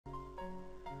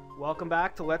Welcome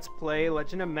back to Let's Play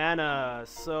Legend of Mana.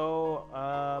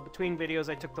 So, between videos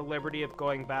I took the liberty of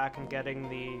going back and getting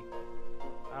the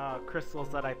crystals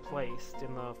that I placed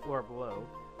in the floor below.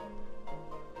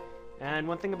 And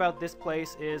one thing about this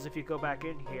place is if you go back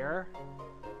in here,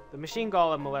 the machine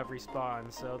golem will have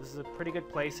respawned, so this is a pretty good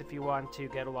place if you want to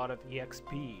get a lot of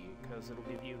EXP, because it'll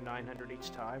give you 900 each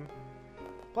time,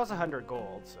 plus 100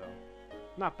 gold, so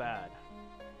not bad.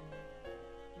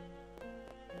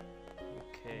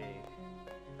 Okay.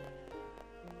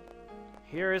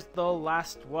 Here is the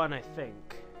last one, I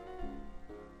think.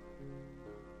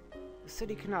 The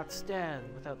city cannot stand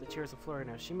without the tears of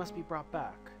Florina. She must be brought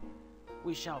back.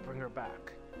 We shall bring her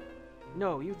back.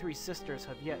 No, you three sisters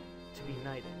have yet to be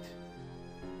knighted.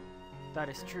 That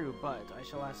is true, but I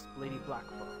shall ask Lady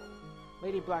Blackpearl.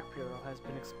 Lady Blackpearl has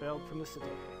been expelled from the city.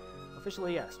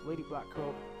 Officially, yes, Lady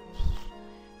Blackpearl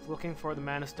is looking for the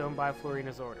Mana Stone by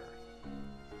Florina's order.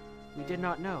 We did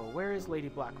not know. Where is Lady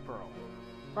Blackpearl?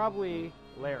 Probably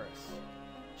Laris.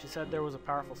 She said there was a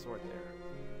powerful sword there.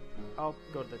 I'll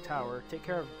go to the tower, take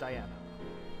care of Diana.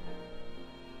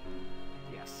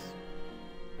 Yes.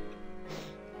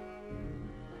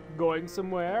 Going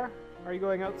somewhere? Are you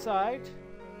going outside?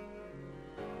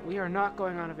 We are not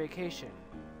going on a vacation.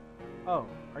 Oh,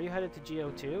 are you headed to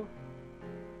GO2?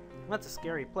 That's a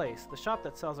scary place. The shop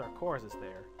that sells our cores is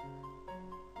there.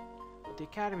 But the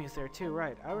academy is there too,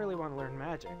 right? I really want to learn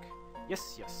magic.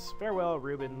 Yes, yes. Farewell,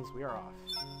 Rubens. We are off.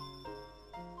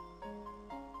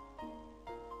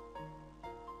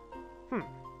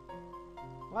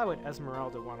 Why would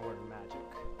Esmeralda want to learn magic?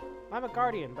 I'm a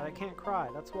guardian, but I can't cry.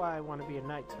 That's why I want to be a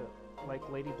knight to, like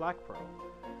Lady Blackpearl.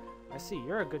 I see.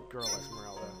 You're a good girl,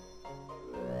 Esmeralda.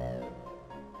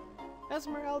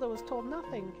 Esmeralda was told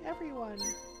nothing. Everyone.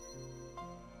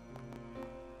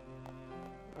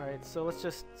 Alright, so let's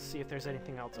just see if there's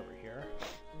anything else over here.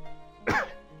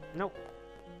 Nope.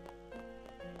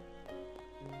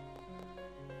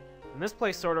 And this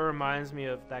place sort of reminds me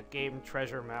of that game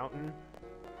Treasure Mountain.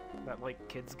 That, like,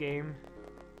 kids game.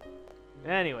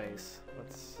 Anyways,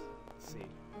 let's see.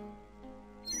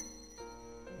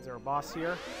 Is there a boss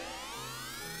here?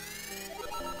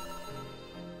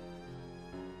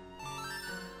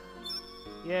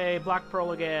 Yay,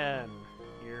 Blackpearl again!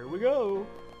 Here we go!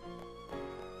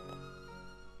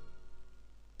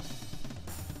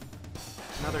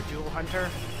 Another Jewel Hunter?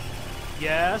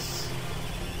 Yes!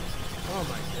 Oh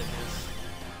my goodness.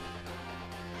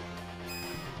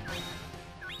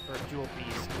 Or Jewel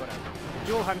Beast, whatever.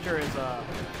 Jewel Hunter is,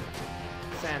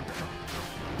 Sandra.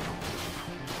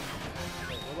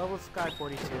 Okay, what level is Sky?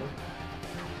 42.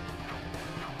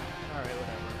 Alright,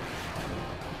 whatever.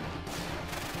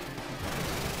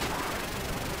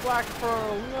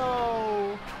 Blackpearl,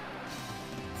 no!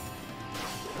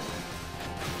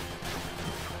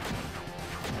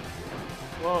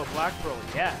 Whoa, Blackpearl,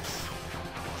 yes!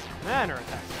 Man, her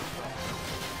attacks are strong.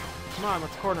 Come on,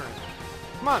 let's corner him.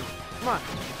 Come on, come on!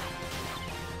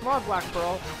 Come on,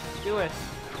 Blackpearl, do it!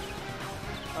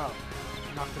 Oh,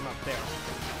 knocked him up there.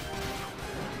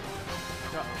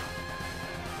 Uh-oh.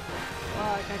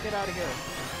 Oh, I can't get out of here.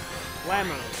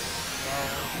 Lammers. Well,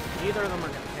 neither of them are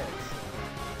gonna hit.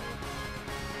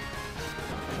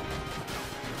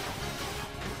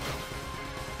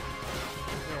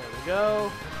 There we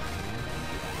go.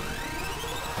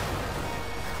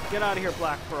 Get out of here,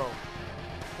 Blackpearl.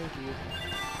 Thank you.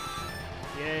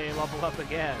 Yay, level up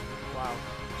again. Wow.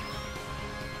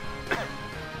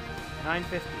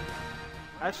 950.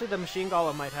 Actually, the machine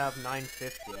golem might have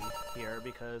 950 here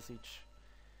because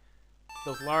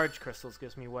those large crystals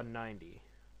gives me 190.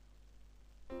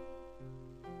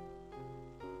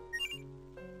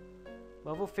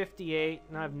 Level 58,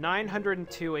 and I have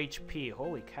 902 HP.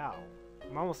 Holy cow.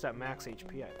 I'm almost at max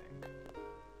HP, I think.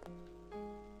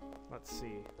 Let's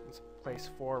see. Let's place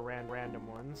 4 random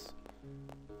ones.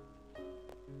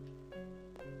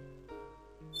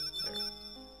 There.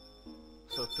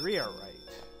 So 3 are right.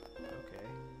 Okay.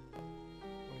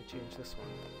 Let me change this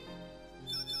one.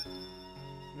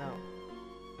 No.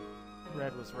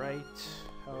 Red was right.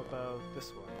 How about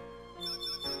this one?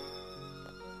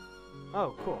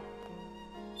 Oh, cool.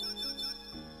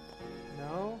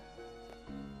 No?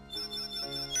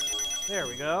 There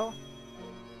we go.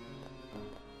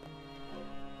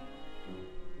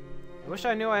 I wish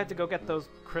I knew I had to go get those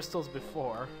crystals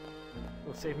before. It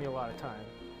would save me a lot of time.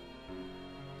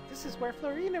 This is where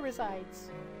Florina resides.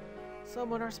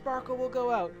 Someone or Sparkle will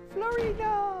go out.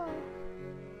 Florina!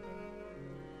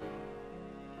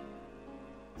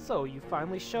 So, you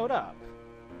finally showed up.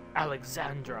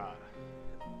 Alexandra.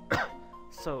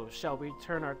 So, shall we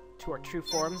turn to our true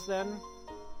forms then?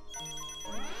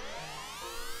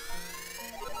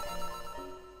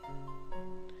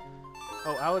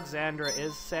 Oh, Alexandra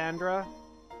is Sandra?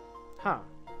 Huh.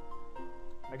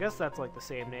 I guess that's like the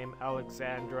same name.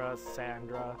 Alexandra,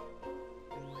 Sandra.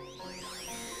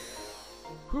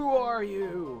 Who are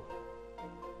you?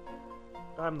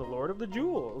 I'm the Lord of the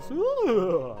Jewels.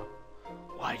 Ugh.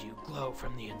 Why do you glow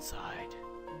from the inside?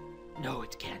 No,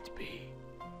 it can't be.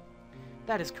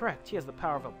 That is correct. He has the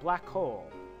power of a black hole.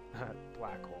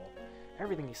 Black hole.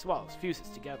 Everything he swallows fuses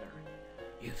together.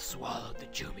 You've swallowed the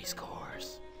Jumi's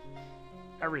cores.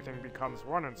 Everything becomes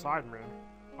one inside me.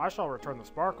 I shall return the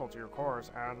sparkle to your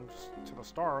cores and to the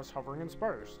stars hovering in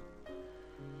space.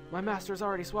 My master's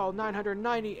already swallowed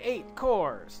 998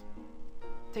 cores.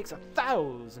 Takes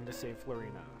 1,000 to save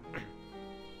Florina.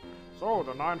 So,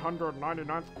 the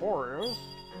 999th core is...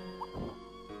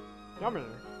 Yummy.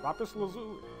 Lapis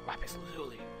lazuli. Lapis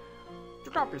lazuli.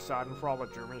 Do not be saddened, for all the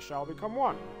Jumi shall become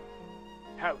one.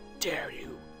 How dare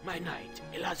you, my knight,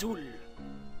 El Azul!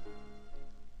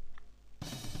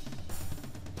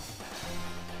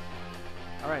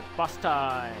 Alright, boss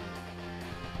time!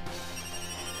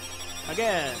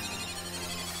 Again!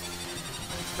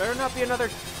 Better not be another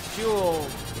jewel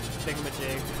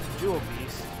thingamajig. Jewel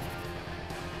beast.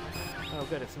 Oh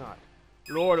good, it's not.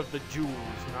 Lord of the Jewels,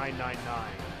 999.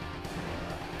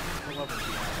 What level is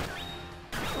he at?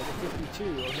 Level 52,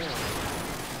 oh no.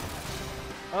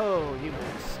 Oh, you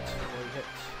missed. Oh, you hit.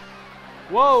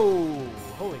 Whoa!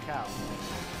 Holy cow.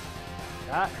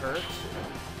 That hurt.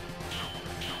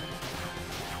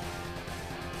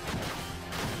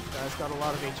 Guy's got a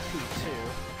lot of HP, too.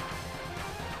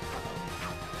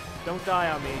 Don't die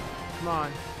on me. Come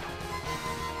on.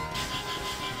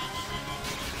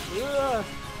 Ugh.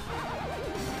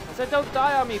 I said don't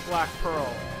die on me, Black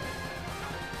Pearl.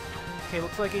 Okay,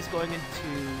 looks like he's going into...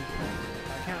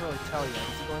 I can't really tell yet.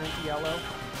 Is he going into yellow?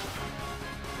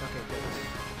 Okay, good.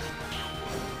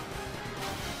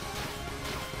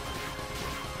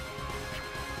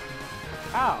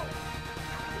 Ow!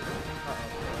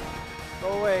 Uh-oh. Go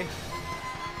away.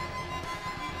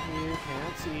 You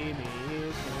can't see me. You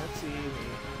can't see me.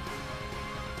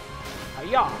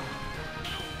 Hiya!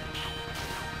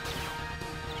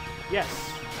 Yes.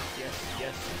 Yes,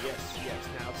 yes, yes, yes.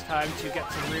 Now it's time to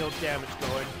get some real damage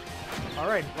going.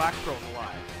 Alright, Black Pearl's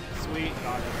alive. Sweet,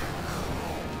 got it.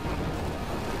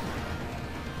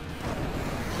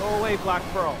 Go away, Black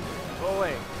Pearl. Go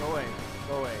away, go away,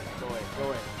 go away, go away, go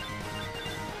away.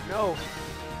 No.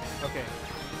 Okay.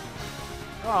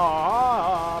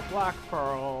 Ah, Black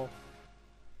Pearl.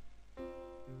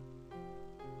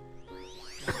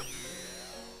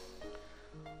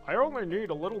 I only need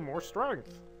a little more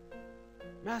strength.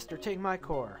 Master, take my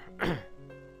core.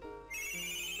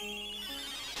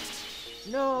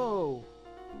 No!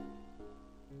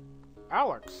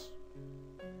 Alex!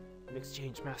 In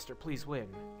exchange, Master, please win,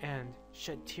 and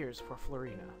shed tears for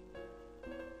Florina.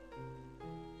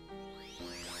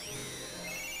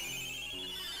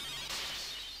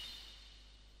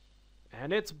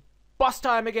 And it's boss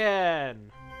time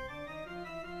again!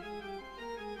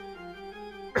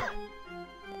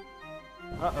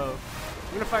 Uh-oh.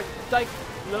 We're gonna fight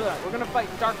We're gonna fight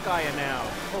Dark Gaia now.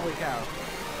 Holy cow.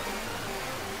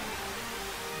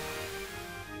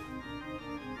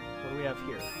 What do we have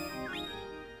here?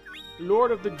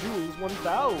 Lord of the Jewels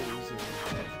 1000.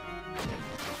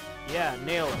 Yeah,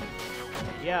 nail it.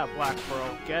 Yeah, Black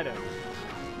Pearl, get him.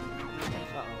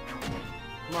 Uh-oh.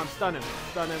 Come on, stun him.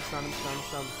 Stun him, stun him, stun him,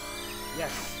 stun him.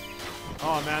 Yes.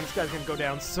 Oh man, this guy's gonna go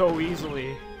down so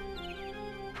easily.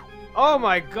 Oh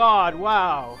my god,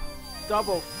 wow.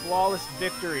 Double flawless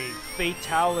victory,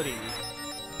 fatality,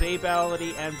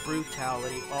 babality, and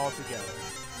brutality all together.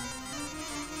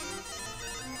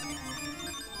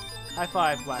 High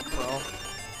five, Black Pearl.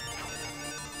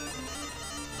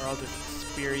 Or I'll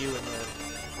just spear you in the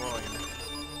groin.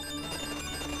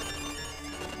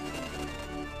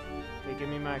 Okay, give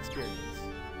me my experience.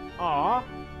 Aw,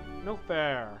 no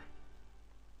fair.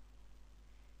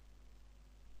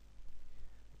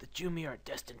 The Jumi are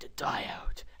destined to die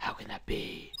out. How can that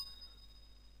be?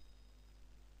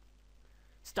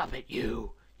 Stop it,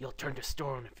 you! You'll turn to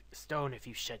stone if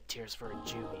you shed tears for a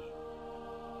Jumi.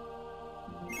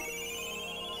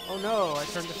 Oh no, I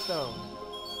turned to stone.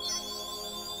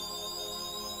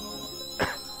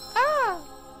 Ah!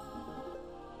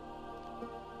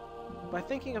 By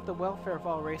thinking of the welfare of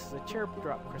all races, a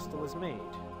teardrop crystal is made.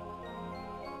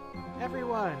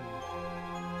 Everyone!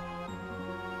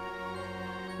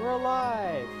 We're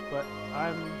alive! But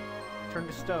I'm turned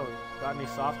to stone. Got any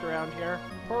soft around here?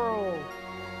 Pearl!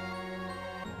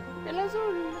 El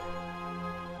Azul!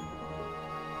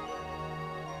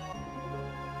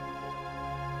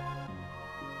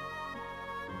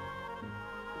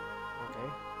 Okay.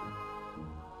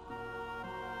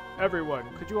 Everyone,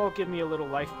 could you all give me a little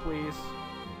life, please?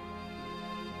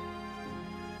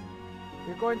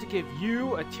 We're going to give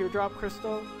you a teardrop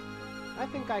crystal? I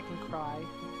think I can cry.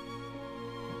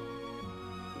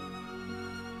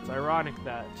 It's ironic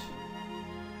that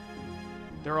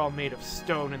they're all made of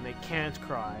stone and they can't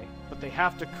cry, but they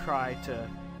have to cry to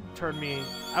turn me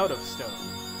out of stone.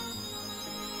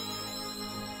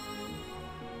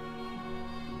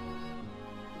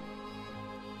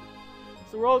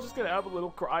 So we're all just gonna have a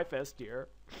little cry fest here.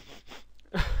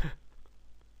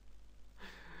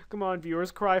 Come on,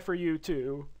 viewers, cry for you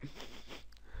too.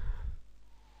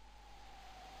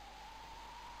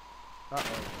 Uh-oh.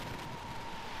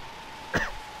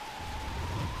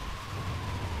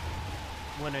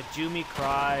 When a Jumi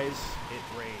cries,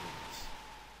 it rains.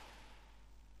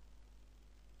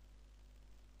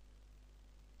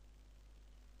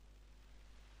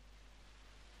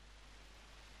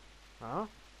 Huh?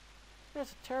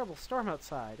 There's a terrible storm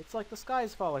outside. It's like the sky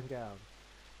is falling down.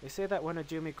 They say that when a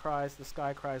Jumi cries, the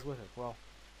sky cries with it. Well,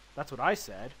 that's what I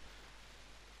said.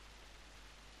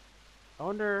 I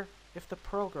wonder if the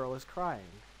Pearl Girl is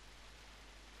crying.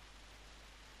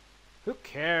 Who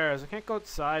cares? I can't go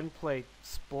outside and play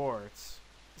sports.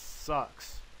 This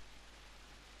sucks.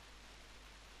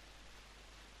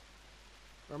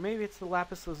 Or maybe it's the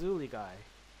Lapis Lazuli guy.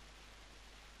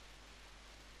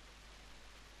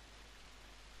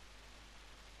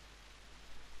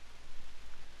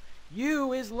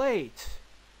 You is late.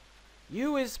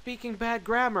 You is speaking bad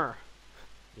grammar.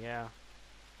 Yeah.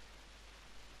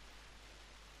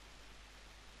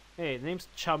 Hey, the name's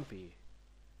Chumpy.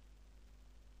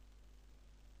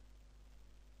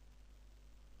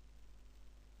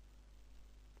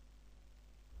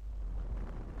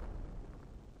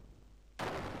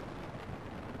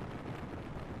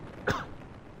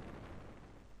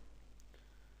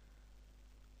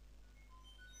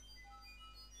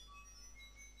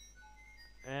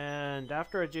 And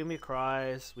after a Jumi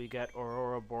cries, we get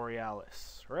Aurora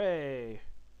Borealis. Hooray!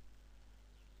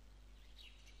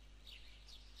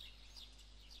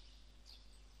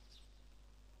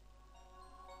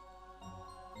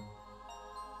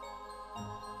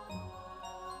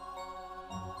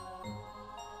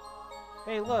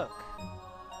 Hey, look!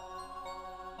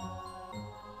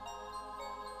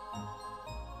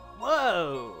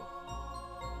 Whoa!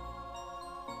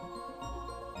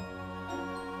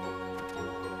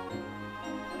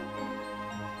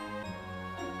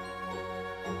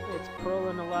 It's Pearl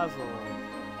and Alazzle.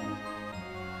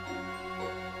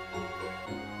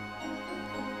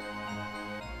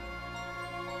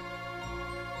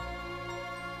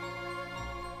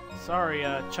 Sorry,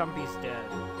 Chumpy's dead.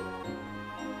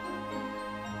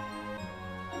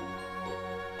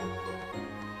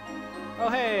 Oh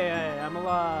hey, I'm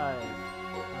alive.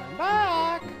 I'm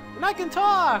back! And I can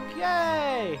talk!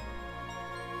 Yay!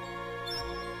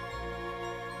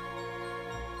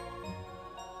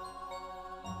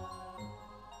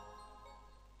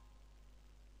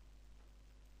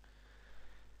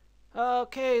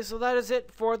 Okay, so that is it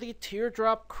for the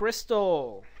Teardrop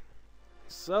Crystal.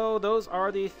 So those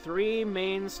are the three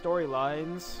main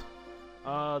storylines.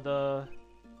 The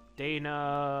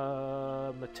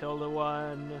Dana, Matilda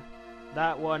one,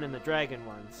 that one, and the dragon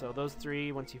one. So those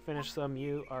three, once you finish them,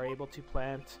 you are able to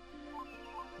plant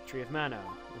the Tree of Mana,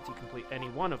 once you complete any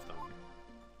one of them.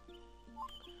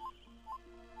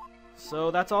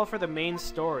 So that's all for the main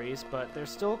stories, but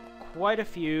there's still quite a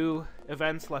few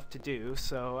events left to do,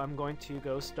 so I'm going to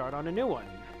go start on a new one.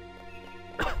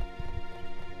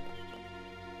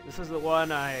 This is the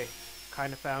one I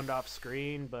kind of found off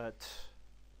screen, but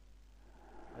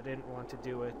I didn't want to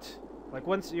do it. Like,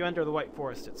 once you enter the White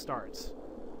Forest, it starts.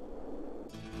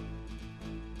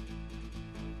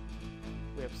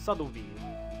 We have Subtleby.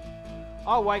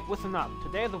 Alright, listen up.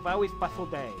 Today is a very special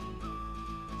day.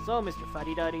 So, Mr.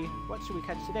 Fuddy Duddy, what should we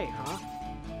catch today, huh?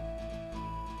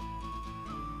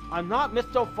 I'm not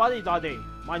Mr. Fuddy Duddy.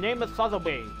 My name is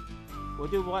Subtleby.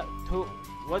 Would you like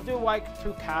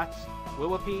to catch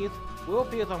willopees?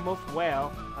 Willopees are most rare,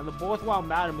 and the bourgeois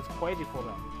madam is crazy for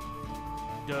them.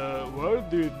 What are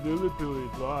these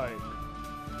willopees like?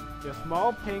 They're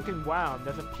small, pink, and round.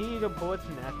 There's a teeny bird's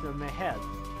nest in their heads.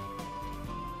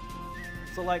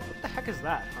 So, like, what the heck is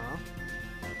that, huh?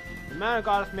 The Mana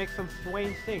Goddess makes some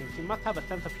strange things. She must have a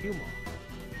sense of humor.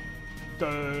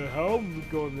 How am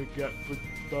I gonna get for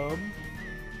them?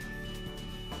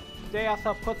 Today I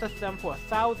shall purchase them for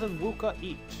 1,000 Wuka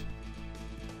each.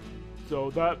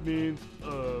 So that means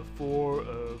 4,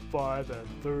 5, and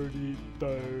 30.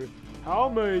 How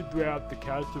many do I have to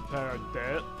catch to pay our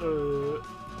debt?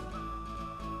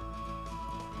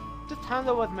 Just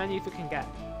handle as many as you can get.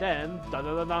 Then,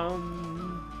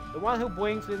 The one who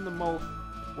brings in the most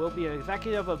will be an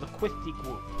executive of the Quisty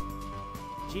group.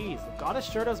 Jeez, the goddess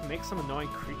sure does make some annoying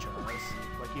creatures,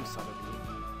 like you, Sotheby.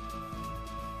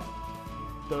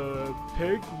 The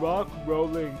pig rock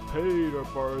rolling Peter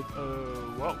bird,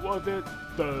 what was it?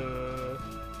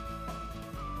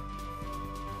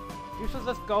 You should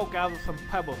just go gather some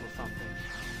pebbles or something.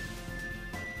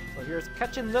 So here's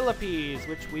Catching Lillipees,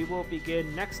 which we will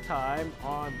begin next time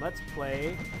on Let's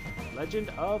Play Legend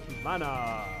of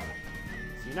Mana.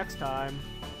 See you next time.